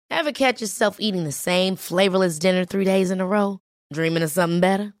Ever catch yourself eating the same flavorless dinner 3 days in a row? Dreaming of something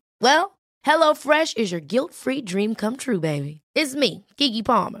better? Well, HelloFresh is your guilt-free dream come true, baby. It's me, Keke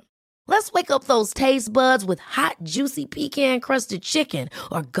Palmer. Let's wake up those taste buds with hot, juicy pecan-crusted chicken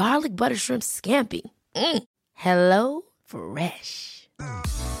or garlic butter shrimp scampi. Hello Fresh.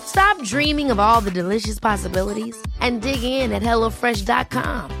 Stop dreaming of all the delicious possibilities and dig in at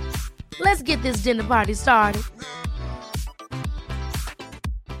HelloFresh.com. Let's get this dinner party started.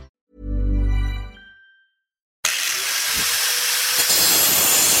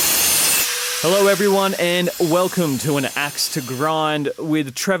 Hello everyone and welcome to an Axe to Grind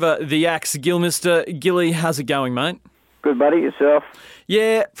with Trevor the Axe Gilmister. Gilly, how's it going, mate? Good, buddy. Yourself?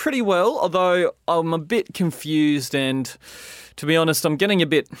 Yeah, pretty well, although I'm a bit confused and, to be honest, I'm getting a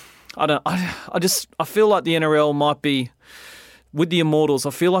bit... I feel like the NRL might be... With the Immortals, I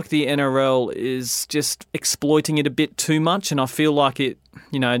feel like the NRL is just exploiting it a bit too much, and I feel like it,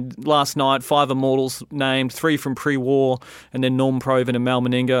 last night, 5 Immortals named, 3 from pre-war, and then Norm Provan and Mal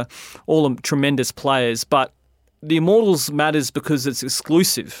Meninga, all tremendous players. But the Immortals matters because it's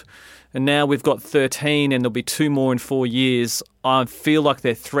exclusive, and now we've got 13, and there'll be 2 more in 4 years. I feel like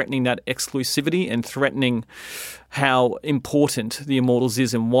they're threatening that exclusivity and threatening how important the Immortals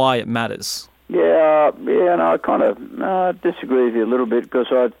is and why it matters. I kind of disagree with you a little bit because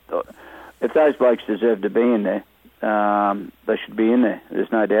if those blokes deserve to be in there, they should be in there.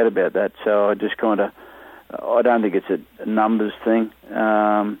 There's no doubt about that. So I just I don't think it's a numbers thing.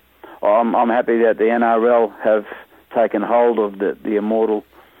 I'm happy that the NRL have taken hold of the Immortal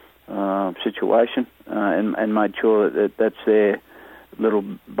situation and made sure that that's their little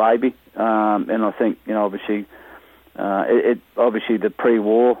baby. And I think, obviously... obviously the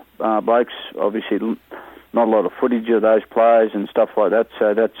pre-war blokes, obviously not a lot of footage of those players and stuff like that,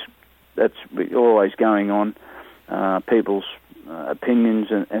 so that's always going on, people's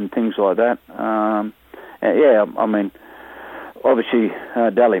opinions and things like that. Obviously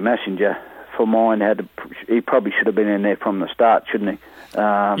Dally Messenger, for mine, he probably should have been in there from the start, shouldn't he?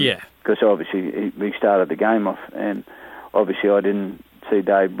 Because obviously he started the game off, and obviously I didn't see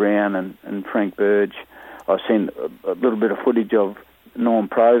Dave Brown and Frank Burge. I've seen a little bit of footage of Norm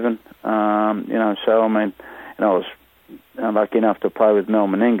Provan, I was lucky enough to play with Mal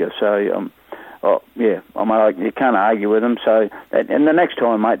Meninga, so you can't argue with him. So, and the next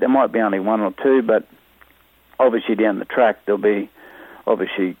time, mate, there might be only 1 or 2, but obviously down the track there'll be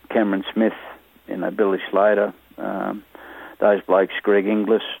obviously Cameron Smith, Billy Slater, those blokes, Greg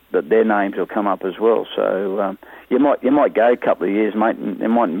Inglis, that their names will come up as well. So you might go a couple of years, mate, and there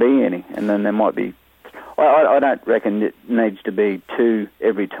mightn't be any, and then there might be. I don't reckon it needs to be 2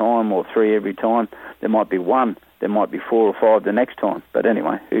 every time or 3 every time. There might be 1. There might be 4 or 5 the next time. But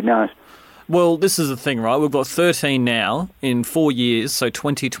anyway, who knows? Well, this is the thing, right? We've got 13 now in 4 years. So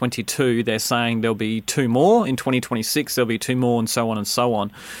 2022, they're saying there'll be 2 more. In 2026, there'll be 2 more, and so on and so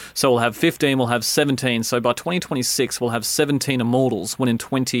on. So we'll have 15, we'll have 17. So by 2026, we'll have 17 Immortals, when in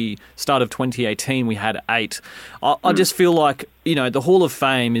start of 2018, we had 8. I just feel like, the Hall of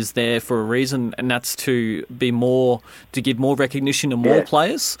Fame is there for a reason, and that's to give more recognition to more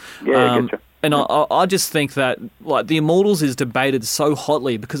players. Yeah, gotcha. And I just think that the Immortals is debated so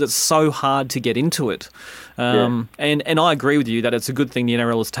hotly because it's so hard to get into it. And I agree with you that it's a good thing the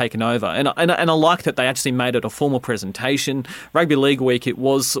NRL has taken over. And I like that they actually made it a formal presentation. Rugby League Week,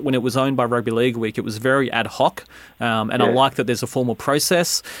 when it was owned by Rugby League Week, it was very ad hoc. I like that there's a formal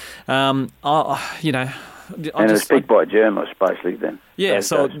process. And it's picked by journalists, basically, then. Yeah,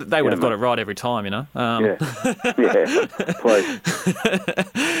 so they would have got it right every time, Please.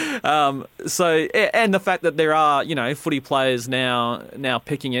 And the fact that there are, footy players now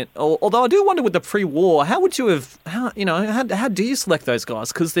picking it. Although I do wonder with the pre-war, how would you have, how do you select those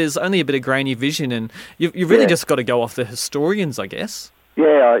guys? Because there's only a bit of grainy vision, and you've really just got to go off the historians, I guess.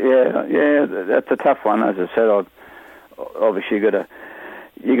 Yeah. That's a tough one. As I said, obviously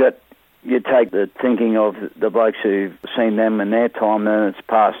you take the thinking of the blokes who've seen them in their time, then it's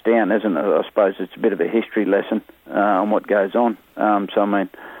passed down, isn't it? I suppose it's a bit of a history lesson on what goes on.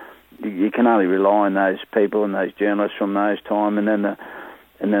 You can only rely on those people and those journalists from those time, and then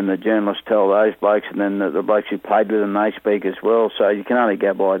the journalists tell those blokes, and then the blokes who played with them, they speak as well. So you can only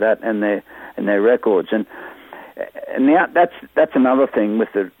go by that and their records. And now that's another thing with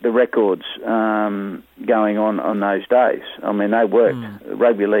the records going on those days. They worked.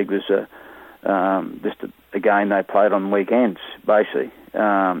 Rugby league was just a game they played on weekends, basically.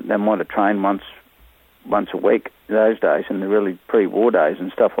 They might have trained once a week those days, in the really pre-war days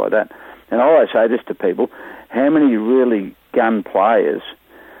and stuff like that. And I always say this to people: how many really gun players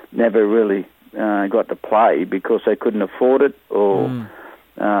never really got to play because they couldn't afford it, or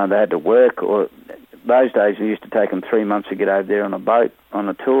they had to work, or those days it used to take them 3 months to get over there on a boat on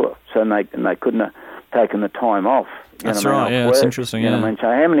a tour, so they couldn't have taken the time off. That's right. Yeah, that's interesting. You know what I mean? So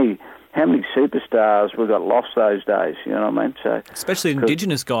how many superstars we got lost those days? You know what I mean? So especially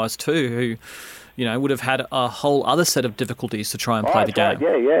Indigenous guys too, who would have had a whole other set of difficulties to try and play the game.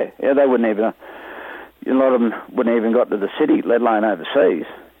 Right, yeah. They wouldn't even. A lot of them wouldn't even got to the city, let alone overseas.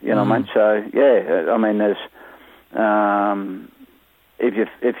 You know what I mean? So yeah, I mean, there's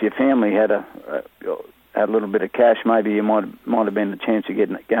if your family had a little bit of cash, maybe you might have been a chance of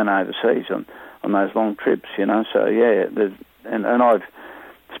going overseas on those long trips. You know, so yeah, and I've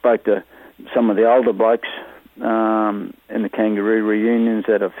spoke to some of the older blokes in the Kangaroo reunions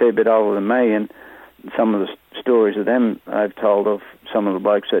that are a fair bit older than me, and some of the stories of them I've told of some of the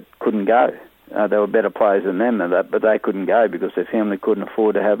blokes that couldn't go. They were better players than them, but they couldn't go because their family couldn't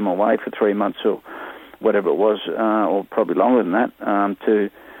afford to have them away for 3 months or whatever it was, or probably longer than that,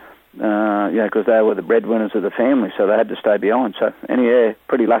 because they were the breadwinners of the family, so they had to stay behind. So, anyway,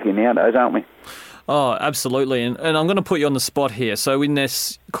 pretty lucky nowadays, aren't we? Oh, absolutely. And I'm going to put you on the spot here. So in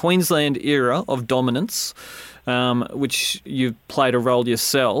this Queensland era of dominance, which you've played a role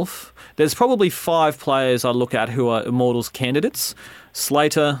yourself, there's probably 5 players I look at who are Immortals candidates.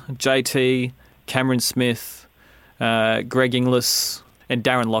 Slater, JT, Cameron Smith, Greg Inglis, and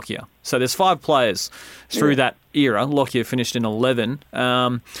Darren Lockyer. So there's 5 players through that era. Lockyer finished in 11.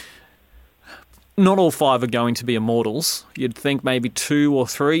 Not all 5 are going to be Immortals. You'd think maybe 2 or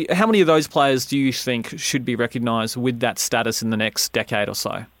 3. How many of those players do you think should be recognised with that status in the next decade or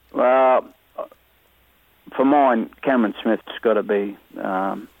so? Well, for mine, Cameron Smith's got to be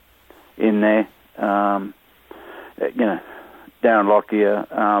in there. Darren Lockyer.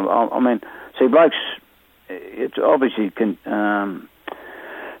 I mean, see, blokes, it's obviously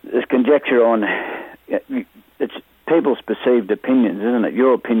there's conjecture on it's people's perceived opinions, isn't it?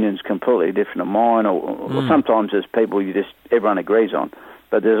 Your opinion's completely different to mine, or sometimes there's people everyone agrees on,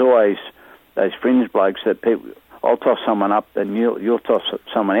 but there's always those fringe blokes that I'll toss someone up and you'll toss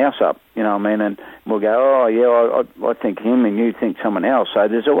someone else up, you know what I mean? And we'll go, oh yeah, I think him and you think someone else. So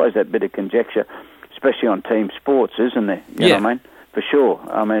there's always that bit of conjecture, especially on team sports, isn't there? You know what I mean? For sure.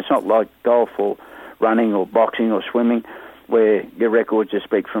 I mean, it's not like golf or running or boxing or swimming where your records just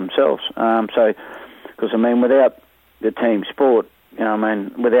speak for themselves. Because I mean, without the team sport, you know, I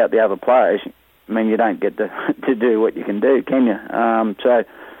mean, without the other players, I mean, you don't get to do what you can do, can you?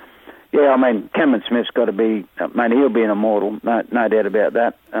 Yeah, I mean, Cameron Smith's got to be, mate, he'll be an Immortal, no doubt about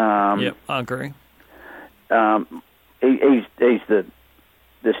that. I agree. He's the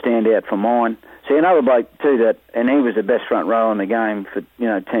standout for mine. See, another bloke too and he was the best front rower in the game for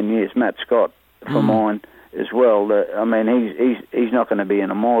 10 years, Matt Scott for mine as well. I mean, he's not going to be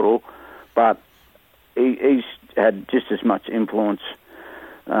an Immortal, but he's had just as much influence.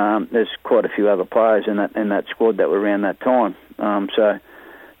 There's quite a few other players in that squad that were around that time.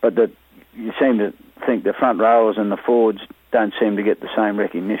 But you seem to think the front rowers and the forwards don't seem to get the same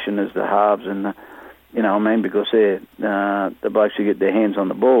recognition as the halves and the, you know what I mean, because they're the blokes who get their hands on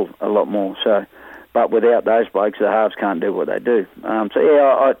the ball a lot more. So, but without those blokes, the halves can't do what they do. I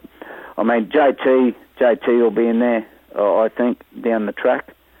mean, JT will be in there, I think, down the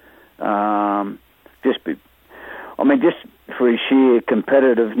track. Just for his sheer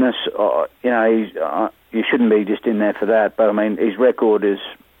competitiveness, you shouldn't be just in there for that. But I mean, his record is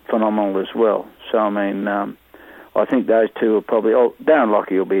phenomenal as well. So I mean, I think those 2 are probably. Darren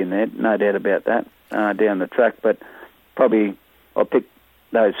Lockyer will be in there, no doubt about that, down the track. But probably I'll pick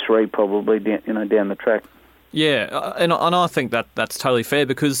those 3 probably down the track. Yeah, and I think that's totally fair,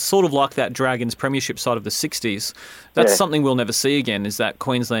 because sort of like that Dragons premiership side of the 60s, that's something we'll never see again, is that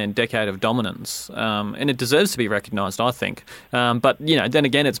Queensland decade of dominance. And it deserves to be recognised, I think. But, then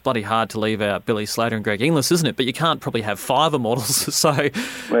again, it's bloody hard to leave out Billy Slater and Greg Inglis, isn't it? But you can't probably have 5 Immortals, so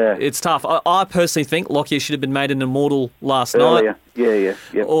it's tough. I personally think Lockyer should have been made an Immortal last night. Yeah.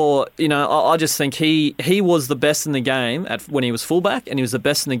 Or, I just think he was the best in the game when he was fullback, and he was the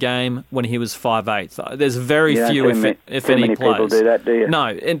best in the game when he was 5'8". There's very few, if any, players. People do that, do you? No,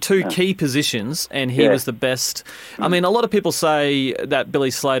 in 2 key positions, and he was the best. I mean, a lot of people say that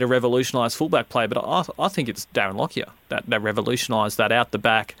Billy Slater revolutionised fullback play, but I think it's Darren Lockyer that revolutionised that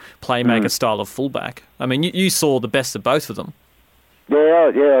out-the-back playmaker style of fullback. I mean, you saw the best of both of them.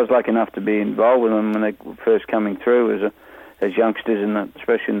 Yeah, I was lucky enough to be involved with them when they were first coming through as youngsters,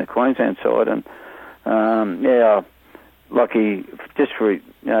 especially in the Queensland side. And, lucky just for,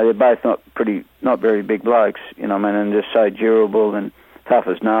 they're both not very big blokes, and just so durable and tough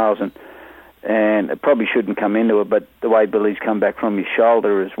as nails. And and it probably shouldn't come into it, but the way Billy's come back from his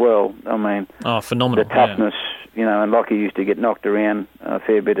shoulder as well, I mean... Oh, phenomenal. The toughness, and Lockie used to get knocked around a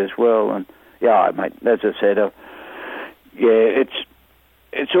fair bit as well, and, mate, as I said,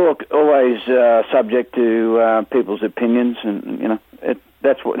 it's always subject to people's opinions, and,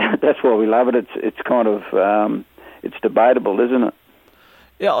 that's why we love it. It's kind of... it's debatable, isn't it?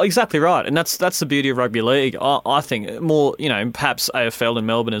 Yeah, exactly right, and that's the beauty of rugby league. I think more, perhaps AFL in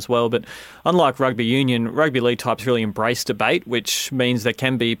Melbourne as well, but unlike rugby union, rugby league types really embrace debate, which means there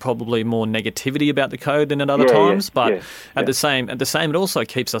can be probably more negativity about the code than at other times. But at the same, it also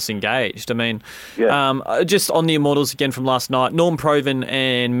keeps us engaged. I mean, just on the Immortals again from last night, Norm Provan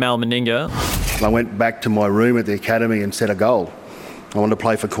and Mal Meninga. I went back to my room at the academy and set a goal. I wanted to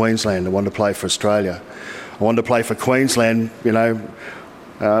play for Queensland. I wanted to play for Australia. I wanted to play for Queensland,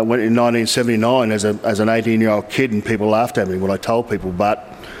 went in 1979 as an 18-year-old kid, and people laughed at me when I told people,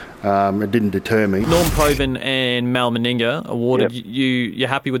 but it didn't deter me. Norm Provan and Mal Meninga awarded you're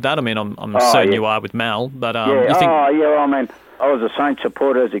happy with that? I mean, I'm certain you are with Mal, but you think... I mean, I was a Saints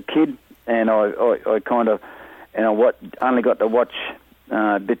supporter as a kid, and I kind of, only got to watch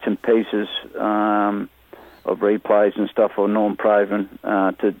bits and pieces of replays and stuff for Norm Provan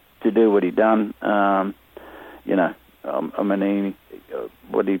to do what he done.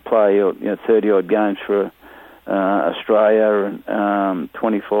 What did he play? 30-odd games for Australia and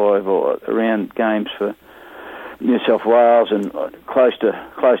 25 or around games for New South Wales, and close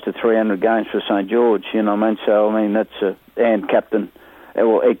to 300 games for St George. So that's and captain.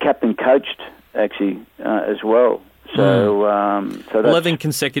 He captain coached actually as well. So, so that's 11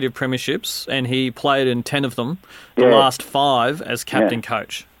 consecutive premierships, and he played in 10 of them. The last 5 as captain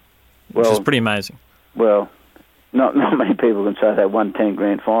coach, which is pretty amazing. Well. Not many people can say they won 10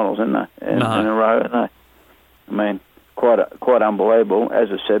 grand finals, in a row, aren't they? I mean, quite unbelievable, as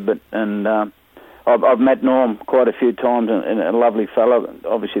I said. I've met Norm quite a few times, and a lovely fellow.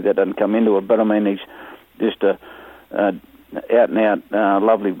 Obviously, that doesn't come into it, but I mean, he's just a out and out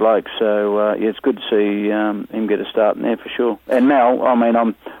lovely bloke. So it's good to see him get a start in there for sure. And Mel, I mean,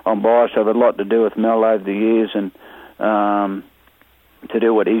 I'm biased. I've had a lot to do with Mel over the years, and to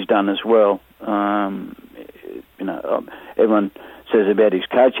do what he's done as well. Everyone says about his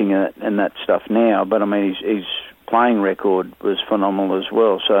coaching and that stuff now, but I mean, his playing record was phenomenal as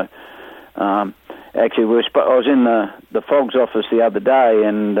well. So, actually, I was in the Fogs office the other day,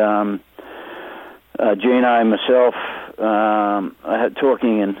 and Gino, myself, I had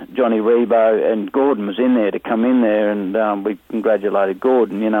talking, and Johnny Rebo and Gordon was in there to come in there, and we congratulated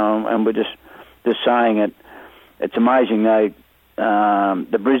Gordon, and we're just saying it. It's amazing though,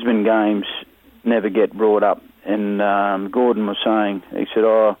 the Brisbane games never get brought up. And Gordon was saying, he said,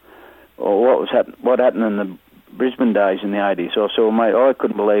 what happened in the Brisbane days in the 80s? I said, well, mate, I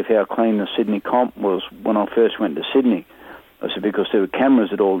couldn't believe how clean the Sydney comp was when I first went to Sydney. I said, because there were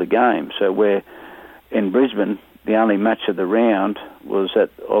cameras at all the games. So where in Brisbane, the only match of the round was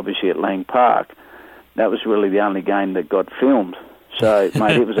obviously at Lang Park. That was really the only game that got filmed. So,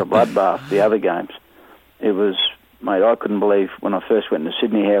 mate, it was a bloodbath, the other games. It was, mate, I couldn't believe when I first went to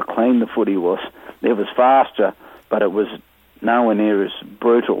Sydney how clean the footy was. It was faster, but it was nowhere near as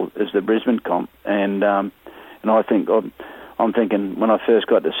brutal as the Brisbane comp. And I think I'm thinking when I first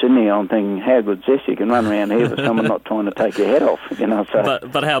got to Sydney, I'm thinking how good's this? You can run around here with someone not trying to take your head off. So.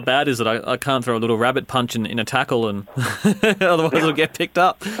 But how bad is it? I can't throw a little rabbit punch in a tackle, and otherwise it'll get picked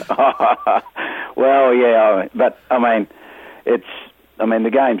up. Well, yeah, but I mean, the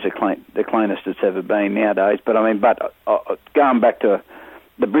games are the cleanest it's ever been nowadays. But I mean, going back to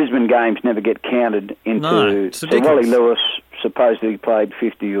the Brisbane games never get counted into... No, so Wally Lewis supposedly played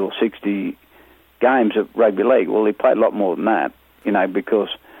 50 or 60 games of rugby league. Well, he played a lot more than that, because,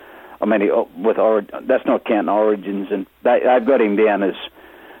 I mean, that's not counting Origins, and they've got him down as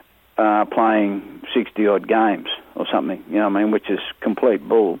playing 60-odd games or something, which is complete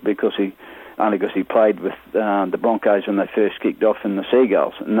bull, because he played with the Broncos when they first kicked off in the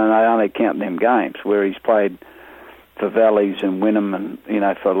Seagulls, and then they only count them games, where he's played for Valleys and Wynnum, and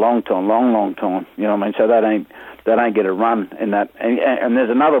for a long time. So they don't get a run in that. And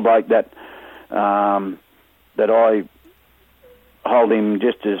there's another bloke that I hold him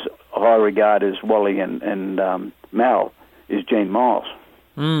just as high regard as Wally and Mal is Gene Miles.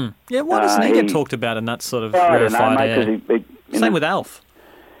 Yeah, why doesn't he get talked about in that sort of rarefied air? Same with Alf.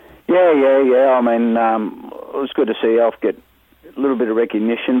 Yeah. I mean, it was good to see Alf get a little bit of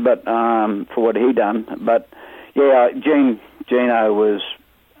recognition, but for what he done, but. Yeah, Gino was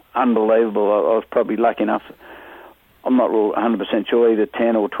unbelievable. I was probably lucky enough. I'm not 100% sure, either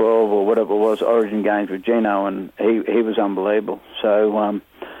 10 or 12 or whatever it was, Origin games with Gino, and he was unbelievable. So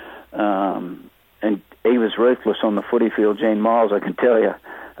And he was ruthless on the footy field, Gene Miles, I can tell you.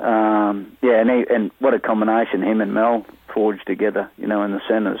 And what a combination him and Mel forged together, in the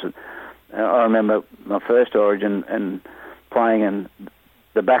centres. I remember my first Origin and playing, and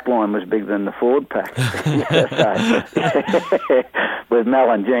the back line was bigger than the forward pack. With Mel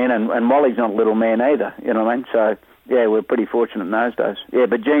and Gene, and Molly's not a little man either, you know what I mean? So, yeah, we're pretty fortunate in those days. Yeah,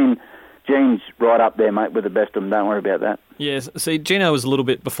 but Gene's right up there, mate, with the best of them. Don't worry about that. Yes, see, Gino was a little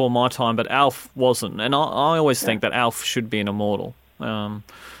bit before my time, but Alf wasn't. And I always think that Alf should be an immortal.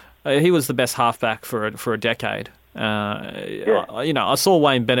 He was the best halfback for a decade. I saw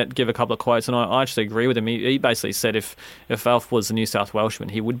Wayne Bennett give a couple of quotes, and I actually agree with him. He basically said if Alf was a New South Welshman,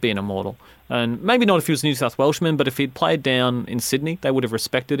 he would be an immortal. And maybe not if he was a New South Welshman, but if he'd played down in Sydney, they would have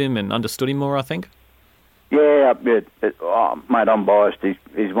respected him and understood him more, I think. Yeah, mate, I'm biased.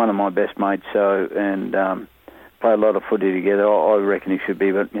 He's one of my best mates, and play a lot of footy together. I reckon he should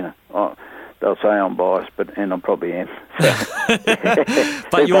be, but they'll say I'm biased, and I probably am. So.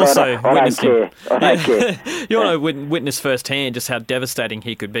 But you also witnessed him. I don't care. You witnessed firsthand just how devastating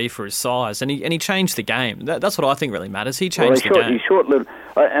he could be for his size, and he changed the game. That's what I think really matters. He changed the game. He's short-lived,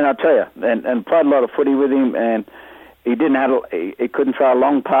 and I tell you, and played a lot of footy with him, and he didn't have. He couldn't throw a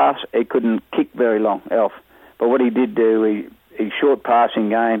long pass. He couldn't kick very long, Alf. But what he did do, his short passing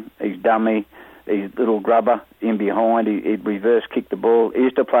game, his dummy, his little grubber in behind, he'd reverse kick the ball. He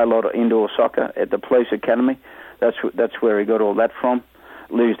used to play a lot of indoor soccer at the police academy. That's where he got all that from.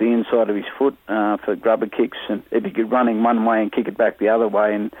 Lose the inside of his foot for grubber kicks, and if he could running one way and kick it back the other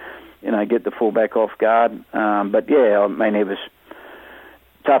way, and get the fullback off guard. But yeah, I mean, he was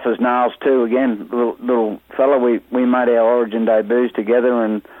tough as nails too. Again, little fella. We made our Origin debuts together,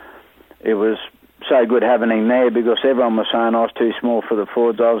 and it was so good having him there, because everyone was saying I was too small for the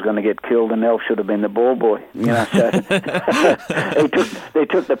forwards, I was going to get killed, and Elf should have been the ball boy. So they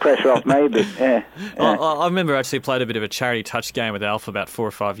took the pressure off me. But yeah. I remember actually played a bit of a charity touch game with Alf about 4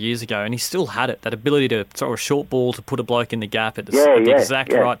 or 5 years ago, and he still had it, that ability to throw a short ball to put a bloke in the gap at the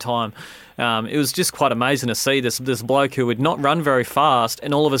exact right time. It was just quite amazing to see this bloke who would not run very fast,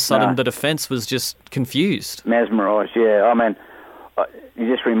 and all of a sudden the defence was just confused. Mesmerised, yeah. I mean, you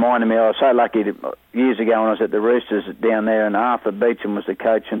just reminded me, I was so lucky years ago when I was at the Roosters down there, and Arthur Beecham was the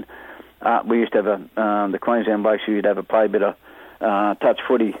coach, and we used to have the Queensland blokes who would have play a bit of touch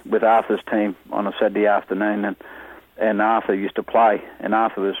footy with Arthur's team on a Saturday afternoon, and Arthur used to play, and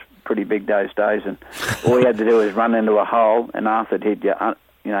Arthur was pretty big those days, and all you had to do was run into a hole, and Arthur'd hit you,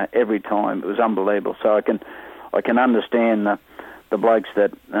 every time. It was unbelievable. So I can understand the blokes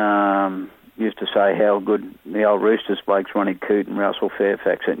that used to say how good the old Roosters blokes, Ronnie Coote and Russell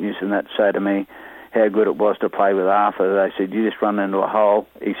Fairfax, and used to say to me how good it was to play with Arthur. They said, you just run into a hole.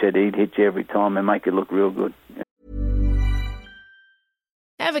 He said he'd hit you every time and make you look real good.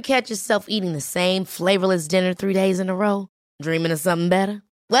 Ever catch yourself eating the same flavorless dinner 3 days in a row? Dreaming of something better?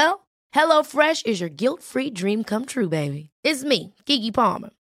 Well, HelloFresh is your guilt-free dream come true, baby. It's me, Keke Palmer.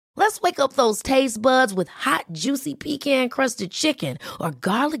 Let's wake up those taste buds with hot, juicy pecan-crusted chicken or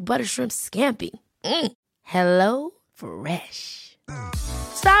garlic butter shrimp scampi. Hello Fresh.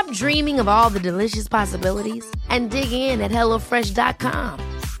 Stop dreaming of all the delicious possibilities and dig in at HelloFresh.com.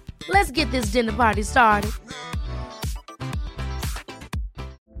 Let's get this dinner party started.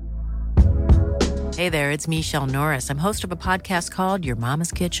 Hey there, it's Michelle Norris. I'm host of a podcast called Your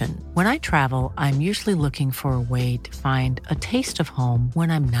Mama's Kitchen. When I travel, I'm usually looking for a way to find a taste of home when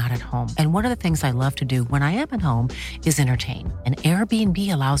I'm not at home. And one of the things I love to do when I am at home is entertain. And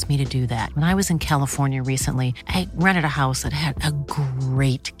Airbnb allows me to do that. When I was in California recently, I rented a house that had a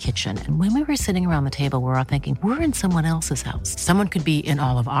great kitchen. And when we were sitting around the table, we were all thinking, we're in someone else's house. Someone could be in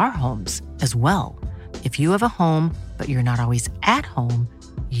all of our homes as well. If you have a home, but you're not always at home,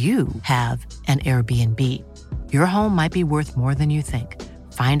 you have an Airbnb. Your home might be worth more than you think.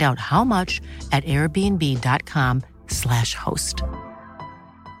 Find out how much at airbnb.com/host.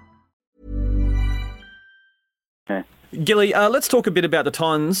 Gilly, let's talk a bit about the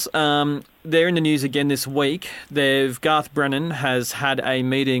Titans. They're in the news again this week. Garth Brennan has had a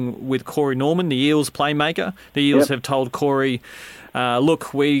meeting with Corey Norman, the Eels playmaker. The Eels have told Corey,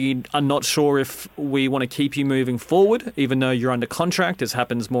 look, we are not sure if we want to keep you moving forward, even though you're under contract, as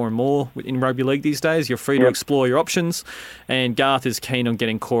happens more and more in rugby league these days. You're free to explore your options, and Garth is keen on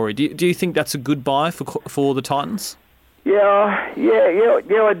getting Corey. Do you think that's a good buy for the Titans? Yeah,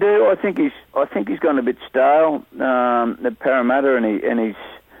 I do. I think he's gone a bit stale at Parramatta, and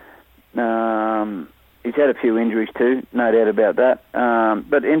he's had a few injuries too, no doubt about that.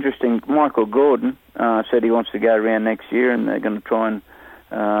 But interesting, Michael Gordon said he wants to go around next year, and they're going to try and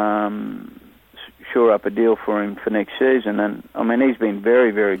shore up a deal for him for next season. And I mean, he's been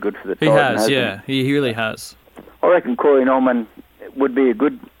very, very good for the Titans. He has, he really has. I reckon Corey Norman would be a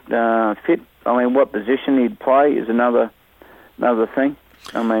good fit. I mean, what position he'd play is another thing.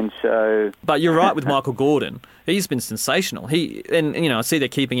 I mean, so... But you're right with Michael Gordon. He's been sensational. I see they're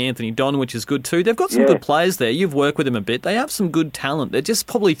keeping Anthony Don, which is good too. They've got some good players there. You've worked with them a bit. They have some good talent. They're just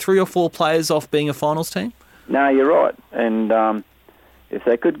probably 3 or 4 players off being a finals team. No, you're right. And if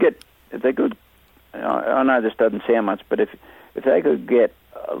they could, I know this doesn't sound much, but if they could get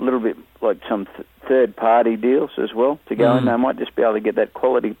a little bit like some third-party deals as well to go in, they might just be able to get that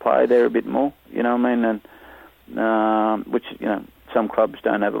quality play there a bit more. You know what I mean? And which some clubs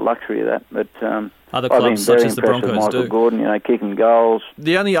don't have the luxury of that, but other clubs such as the Broncos Michael do. Gordon, kicking goals.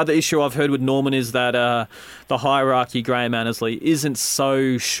 The only other issue I've heard with Norman is that the hierarchy, Graham Annesley, isn't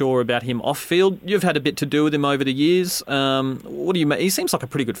so sure about him off field. You've had a bit to do with him over the years. What do you make? He seems like a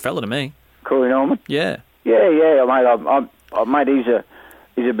pretty good fella to me. Corey Norman. Yeah. Yeah, mate.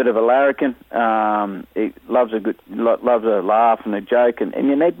 He's a bit of a larrikin. He loves a laugh and a joke, and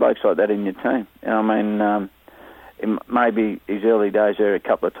you need blokes like that in your team. I mean. Maybe his early days there a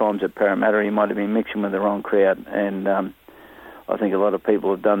couple of times at Parramatta, he might have been mixing with the wrong crowd, and I think a lot of people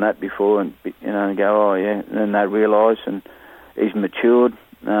have done that before, and go, oh yeah, and then they realise, and he's matured,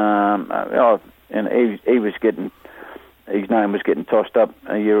 and he was getting, his name was getting tossed up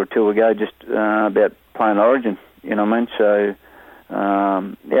a year or two ago just about playing Origin, you know what I mean? So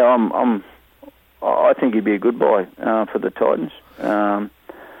I think he'd be a good buy for the Titans.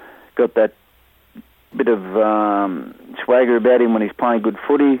 Got that bit of swagger about him when he's playing good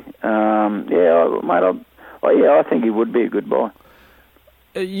footy. I think he would be a good buy.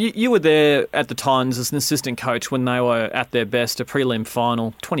 You were there at the Titans as an assistant coach when they were at their best, a prelim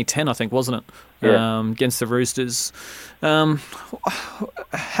final, 2010 I think, wasn't it? Yeah. Against the Roosters. How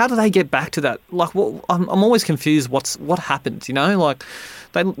do they get back to that? Like, I'm always confused. What happened? Like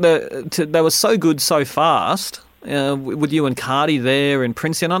they were so good so fast. With you and Cardi there and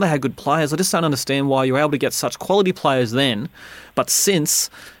Princey, I know they had good players. I just don't understand why you were able to get such quality players then, but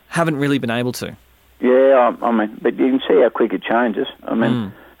since haven't really been able to. Yeah, I mean, but you can see how quick it changes. I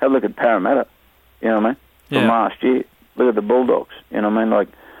mean, have a look at Parramatta, you know what I mean, from last year. Look at the Bulldogs, you know what I mean, like,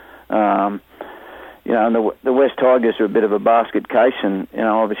 and the West Tigers are a bit of a basket case, and,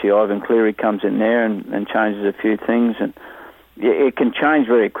 obviously Ivan Cleary comes in there and changes a few things, and it can change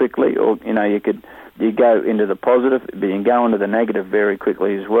very quickly, or, you go into the positive, but you can go into the negative very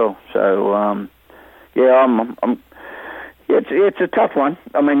quickly as well. So, it's a tough one.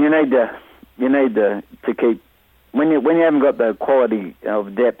 I mean, you need to keep when you haven't got the quality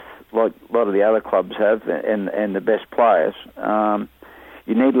of depth like a lot of the other clubs have, and the best players.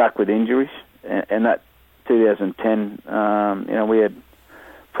 You need luck with injuries, and that 2010, we had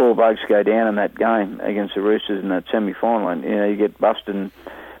 4 blokes go down in that game against the Roosters in that semi-final, and you get busted,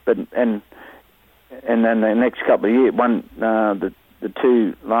 and then the next couple of years, the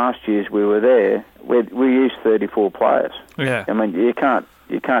 2 last years we were there, we used 34 players. Yeah. I mean, you can't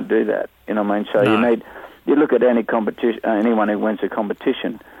do that. You know what I mean? So no. You look at any competition, anyone who wins a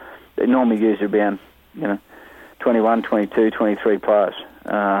competition, they normally use around 21, 22, 23 players.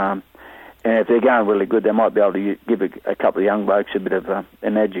 And if they're going really good, they might be able to give a couple of young blokes a bit of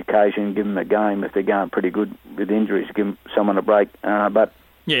an education, give them a game. If they're going pretty good with injuries, give them someone a break. But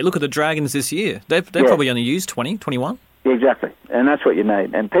yeah, look at the Dragons this year. They've probably only used 20, 21. Exactly, and that's what you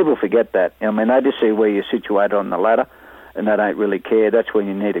need. And people forget that. I mean, they just see where you're situated on the ladder, and they don't really care. That's when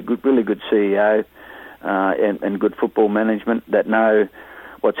you need a really good CEO and good football management that know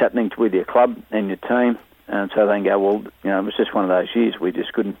what's happening with your club and your team, and so they can go, well, it was just one of those years we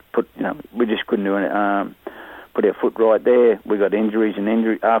just couldn't do it. Put our foot right there. We got injuries and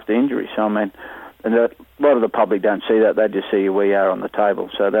injury after injury. So I mean. And a lot of the public don't see that. They just see where we are on the table,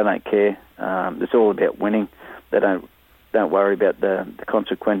 so they don't care. It's all about winning. They don't worry about the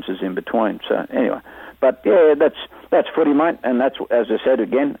consequences in between. So anyway, but yeah, that's footy, mate, and that's, as I said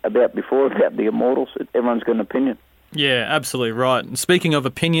again about the Immortals. Everyone's got an opinion. Yeah, absolutely right. And speaking of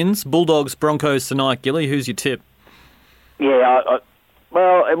opinions, Bulldogs, Broncos tonight, Gilly. Who's your tip? Yeah,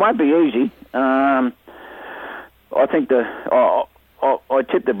 well, it won't be easy. I think I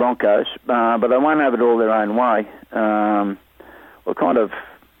tip the Broncos, but they won't have it all their own way.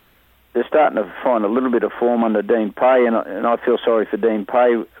 They're starting to find a little bit of form under Dean Pay, and I feel sorry for Dean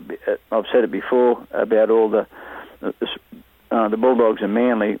Pay. I've said it before about all the Bulldogs and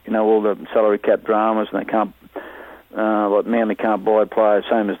Manly, all the salary cap dramas, and they can't, Manly can't buy players,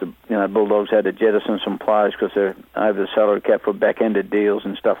 same as the Bulldogs had to jettison some players because they're over the salary cap for back-ended deals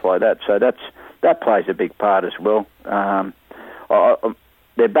and stuff like that. So that plays a big part as well.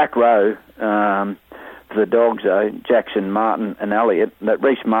 their back row for the Dogs, though, Jackson, Martin, and Elliott. That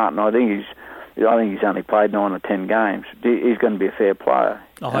Reece Martin, I think he's only played 9 or 10 games. He's going to be a fair player.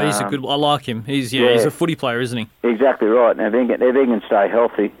 Oh, he's a good. I like him. He's a footy player, isn't he? Exactly right. Now, if he can stay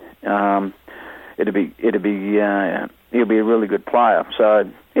healthy, he'll be a really good player. So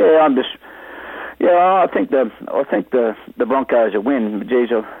I think the Broncos will win. Geez,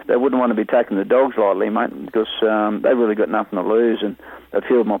 they wouldn't want to be taking the Dogs lightly, mate, because they've really got nothing to lose, and a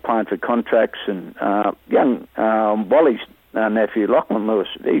few of them are playing for contracts. And young Wally's nephew Lachlan Lewis,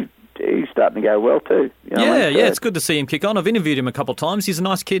 he's starting to go well too. You know what I mean? It's good to see him kick on. I've interviewed him a couple of times. He's a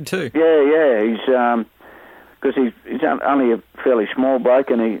nice kid too. Yeah, he's because he's only a fairly small bloke,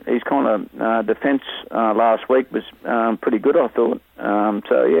 and he's kind of defence last week was pretty good, I thought.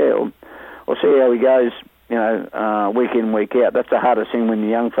 We'll see how he goes. You know, week in, week out. That's the hardest thing when you're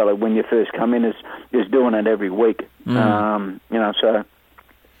a young fellow, when you first come in, is doing it every week.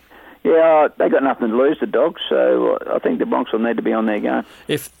 They got nothing to lose, the Dogs, so I think the Bronx will need to be on their game.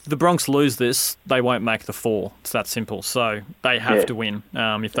 If the Bronx lose this, they won't make the 4. It's that simple. So they have to win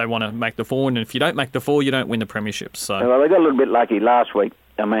if they want to make the 4, and if you don't make the 4, you don't win the premiership. So well, they got a little bit lucky last week.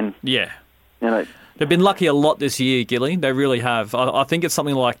 I mean, they've been lucky a lot this year, Gilly. They really have. I think it's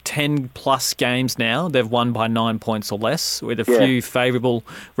something like 10-plus games now. They've won by 9 points or less, with a few favourable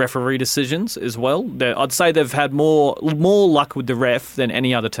referee decisions as well. I'd say they've had more luck with the ref than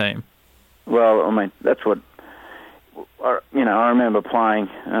any other team. Well, I mean, that's what, I remember playing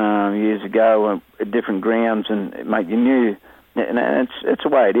years ago at different grounds, and mate, you knew, and it's the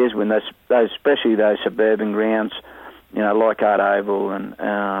way it is when those especially those suburban grounds, like Art Oval and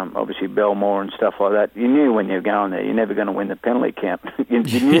obviously Belmore and stuff like that. You knew when you were going there, you're never going to win the penalty count. you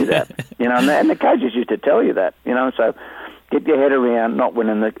knew that, and the coaches used to tell you that, so get your head around not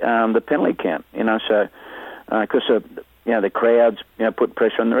winning the penalty count, so because the crowds, put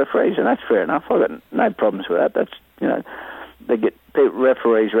pressure on the referees, and that's fair enough. I've got no problems with that. That's,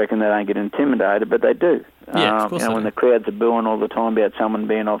 referees reckon they don't get intimidated, but they do. Yeah, of course when the crowds are booing all the time about someone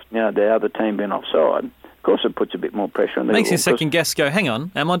being off, the other team being offside, of course it puts a bit more pressure on the Makes you second guess, go, hang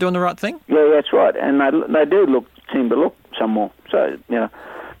on, am I doing the right thing? Yeah, that's right, and they do seem to look some more. So,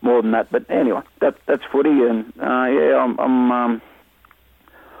 more than that. But anyway, that's footy, and I'm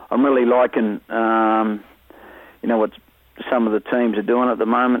really liking, what some of the teams are doing at the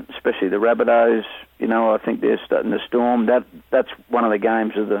moment, especially the Rabbitohs. I think they're starting to storm. That's one of the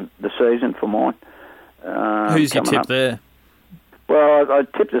games of the season for mine. Who's your tip there? Well, I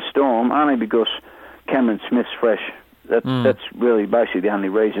tipped the Storm only because Cameron Smith's fresh. That's really basically the only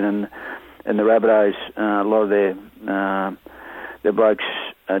reason. And the Rabbitohs, a lot of their blokes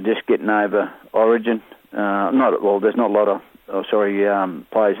are just getting over Origin. There's not a lot of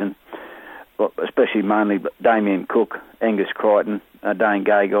players in. Especially mainly Damien Cook, Angus Crichton, Dane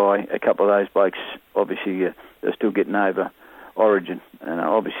Gagai, a couple of those blokes, obviously they're still getting over Origin. And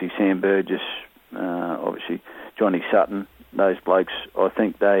obviously Sam Burgess, obviously Johnny Sutton, those blokes, I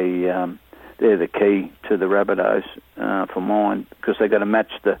think they're the key to the Rabbitohs for mine, because they've got to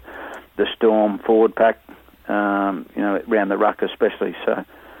match the Storm forward pack, around the ruck especially. So,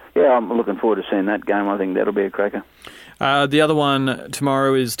 I'm looking forward to seeing that game. I think that'll be a cracker. The other one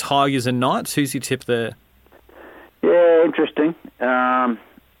tomorrow is Tigers and Knights. Who's your tip there? Yeah, interesting. I've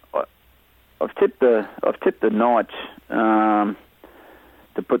tipped the Knights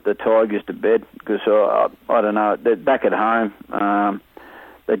to put the Tigers to bed, because I don't know. They're back at home.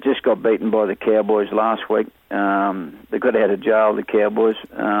 They just got beaten by the Cowboys last week. They got out of jail, the Cowboys.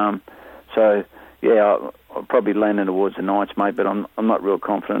 I'll probably leaning towards the Knights, mate. But I'm not real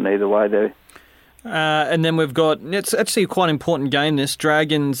confident either way there. And then we've got, it's actually quite an important game, this,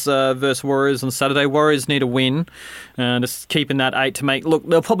 Dragons versus Warriors on Saturday. Warriors need a win, just keeping that 8 to make... Look,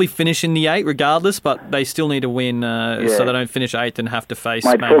 they'll probably finish in the 8 regardless, but they still need to win so they don't finish 8th and have to face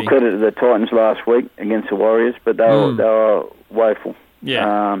maybe... full credit to the Titans last week against the Warriors, but they were woeful.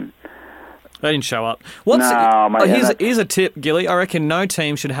 Yeah. They didn't show up. Here's a tip, Gilly. I reckon no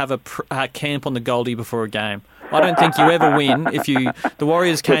team should have a camp on the Goldie before a game. I don't think you ever win if the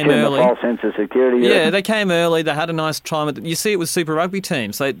Warriors came early. A false sense of security. Yeah, they came early. They had a nice time. You see it with Super Rugby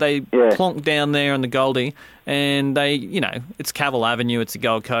teams. They plonked down there on the Goldie, and it's Cavill Avenue, it's the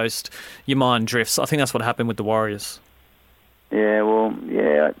Gold Coast. Your mind drifts. I think that's what happened with the Warriors. Yeah, well,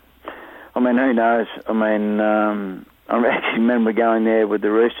 yeah. I mean, who knows? I mean, I actually remember going there with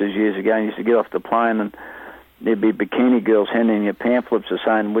the Roosters years ago, and used to get off the plane and there'd be bikini girls handing you pamphlets or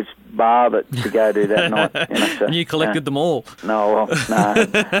saying which bar to go to that night. And you collected them all. No,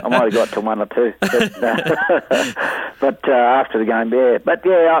 I might have got to one or two. But after the game, yeah. But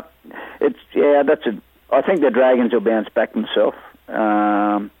I think the Dragons will bounce back themselves.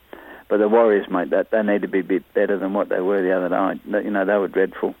 But the Warriors, mate, they need to be a bit better than what they were the other night. They were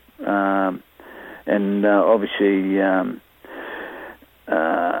dreadful. And obviously,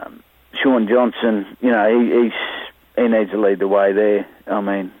 Sean Johnson, he needs to lead the way there. I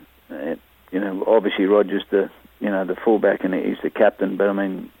mean, obviously Roger's the fullback and he's the captain, but I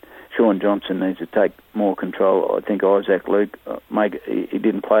mean, Sean Johnson needs to take more control. I think Isaac Luke, he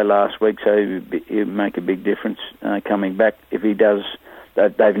didn't play last week, so he'll make a big difference coming back. If he does,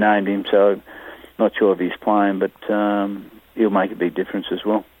 they've named him, so not sure if he's playing, but he'll make a big difference as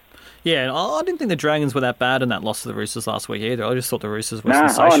well. Yeah, and I didn't think the Dragons were that bad in that loss to the Roosters last week either. I just thought the Roosters were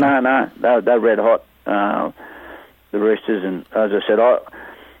sensational. No. They're red hot, the Roosters, and as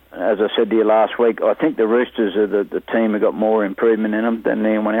I said to you last week, I think the Roosters are the team who got more improvement in them than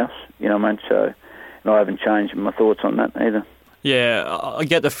anyone else. You know what I mean? So, I haven't changed my thoughts on that either. Yeah, I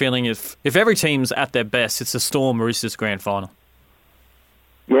get the feeling if every team's at their best, it's the Storm Roosters grand final.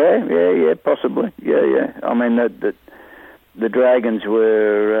 Yeah, possibly. Yeah. I mean, the Dragons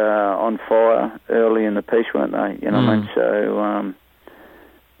were on fire early in the piece, weren't they? You know what I mean? So,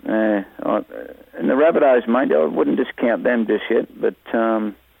 and the Rabbitohs, mate, I wouldn't discount them just yet, but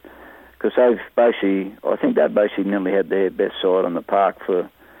because I think they've basically nearly had their best side on the park for,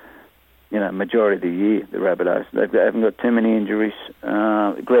 majority of the year, the Rabbitohs. They haven't got too many injuries.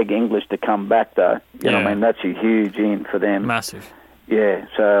 Greg English to come back, though, you know what I mean? That's a huge in for them. Massive. Yeah,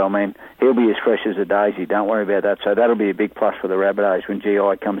 so, I mean, he'll be as fresh as a daisy. Don't worry about that. So that'll be a big plus for the Rabbitohs when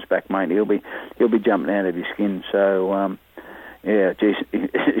GI comes back, mate. He'll be jumping out of his skin. So,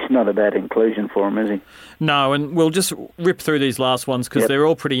 it's not a bad inclusion for him, is he? No, and we'll just rip through these last ones because they're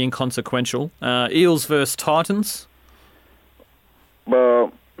all pretty inconsequential. Eels versus Titans.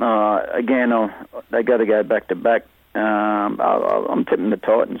 Well, again, they got to go back to back. I'm tipping the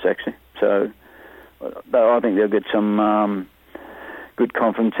Titans, actually. So I think they'll get some good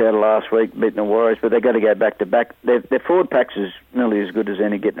confidence out of last week, beating the Warriors, but they've got to go back to back. Their forward pack's is nearly as good as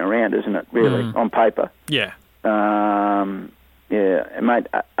any getting around, isn't it, really, on paper? Yeah. Yeah, mate,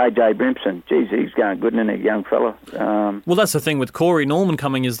 AJ Brimson, geez, he's going good, isn't he, young fella? Well, that's the thing with Corey Norman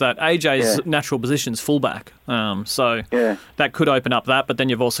coming is that AJ's natural position's fullback, so that could open up that. But then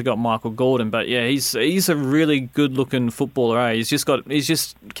you've also got Michael Gordon. But yeah, he's a really good-looking footballer. Eh? He's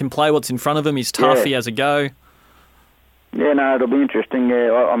just can play what's in front of him. He's tough. He has a go. Yeah, no, it'll be interesting.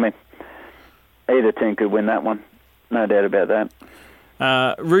 Yeah, I mean, either team could win that one, no doubt about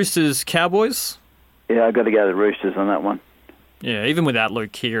that. Roosters Cowboys. Yeah, I've got to go to the Roosters on that one. Yeah, even without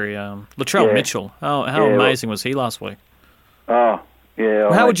Luke Keary. Latrell Mitchell, how amazing was he last week? Oh,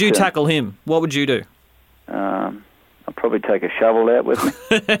 yeah. How would you tackle him? What would you do? I'd probably take a shovel out with me.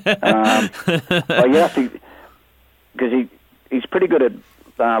 You have to, because he's pretty good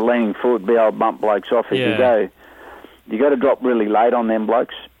at leaning forward, be able to bump blokes off as you go. You got to drop really late on them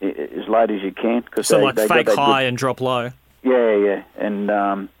blokes, as late as you can. Cause so they fake high and drop low? Yeah,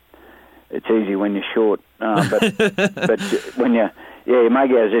 and it's easy when you're short. But when you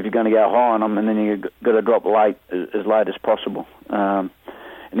make it as if you're going to go high on them, and then you've got to drop late as late as possible. And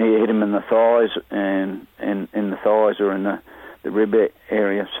you hit them in the thighs and in the thighs or in the rib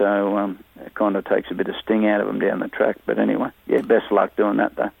area. So it kind of takes a bit of sting out of them down the track. But anyway, best of luck doing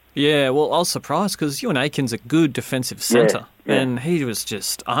that, though. Yeah, well, I was surprised because Ewan Aiken's a good defensive centre, and he was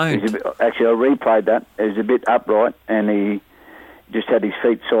just owned. Actually, I replayed that. He was a bit upright, and he just had his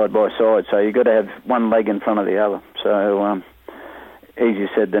feet side by side, so you've got to have one leg in front of the other. So easier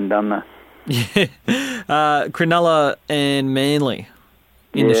said than done, though. Yeah. Cronulla and Manly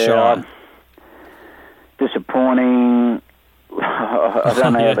in the Shire. Disappointing. I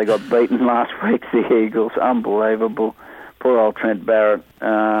don't know how they got beaten last week, the Eagles. Unbelievable. Poor old Trent Barrett.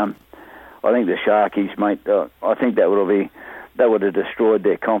 I think the Sharkies, mate, I think that would have destroyed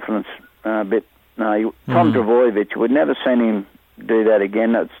their confidence a bit. No, Tom Trbojevic, we'd never seen him do that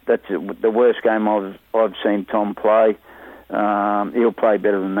again. That's the worst game I've seen Tom play. He'll play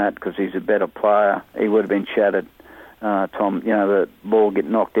better than that because he's a better player. He would have been shattered. Tom, the ball get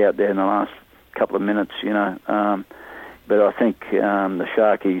knocked out there in the last couple of minutes. But I think the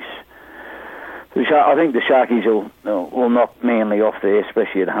Sharkies. I think the Sharkies will knock Manly off there,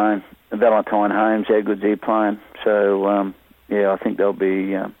 especially at home. Valentine Holmes, how good's he playing? So I think they'll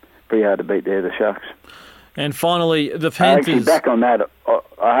be pretty hard to beat there, the Sharks. And finally, the Panthers. Actually, back on that,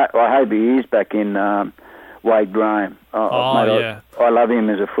 I hope he is back in Wade Graham. I love him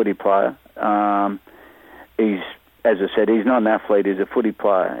as a footy player. He's, as I said, he's not an athlete, he's a footy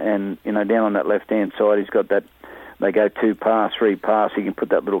player. And, down on that left-hand side, he's got that, they go 2 pass, 3 pass, he can put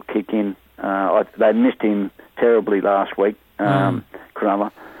that little kick in. They missed him terribly last week,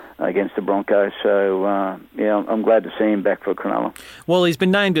 Cronulla. against the Broncos. So, I'm glad to see him back for Cronulla. Well, he's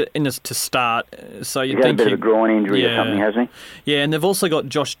been named to start, so you He's think had a bit of a groin injury or something, hasn't he? Yeah, and they've also got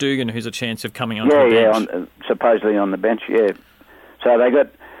Josh Dugan, who's a chance of coming onto the bench. Supposedly on the bench, yeah. So they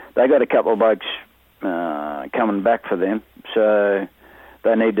got a couple of blokes coming back for them, so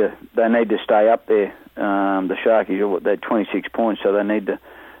they need to stay up there. The Sharkies, they're 26 points, so they need to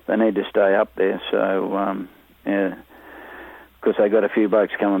stay up there. So because they got a few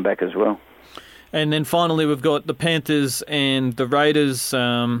blokes coming back as well. And then finally, we've got the Panthers and the Raiders.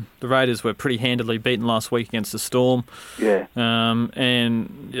 The Raiders were pretty handily beaten last week against the Storm. Yeah.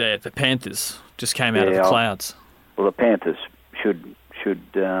 The Panthers just came out of the clouds. Well, the Panthers should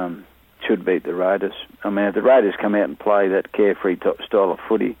beat the Raiders. I mean, if the Raiders come out and play that carefree style of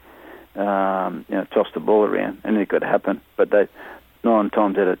footy, toss the ball around, and it could happen. But 9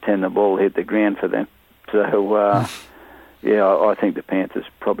 times out of 10, the ball hit the ground for them. So, I think the Panthers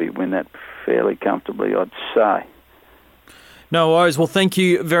probably win that fairly comfortably, I'd say. No worries. Well, thank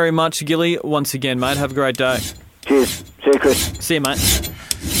you very much, Gilly, once again, mate. Have a great day. Cheers. See you, Chris. See you, mate.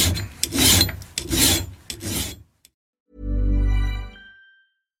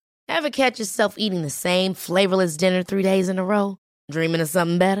 Ever catch yourself eating the same flavorless dinner 3 days in a row? Dreaming of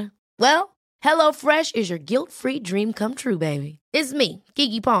something better? Well, HelloFresh is your guilt-free dream come true, baby. It's me,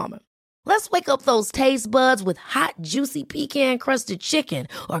 Keke Palmer. Let's wake up those taste buds with hot, juicy pecan-crusted chicken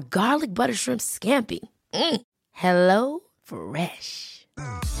or garlic butter shrimp scampi. Hello Fresh.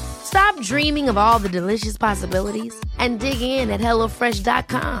 Stop dreaming of all the delicious possibilities and dig in at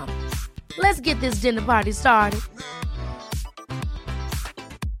HelloFresh.com. Let's get this dinner party started.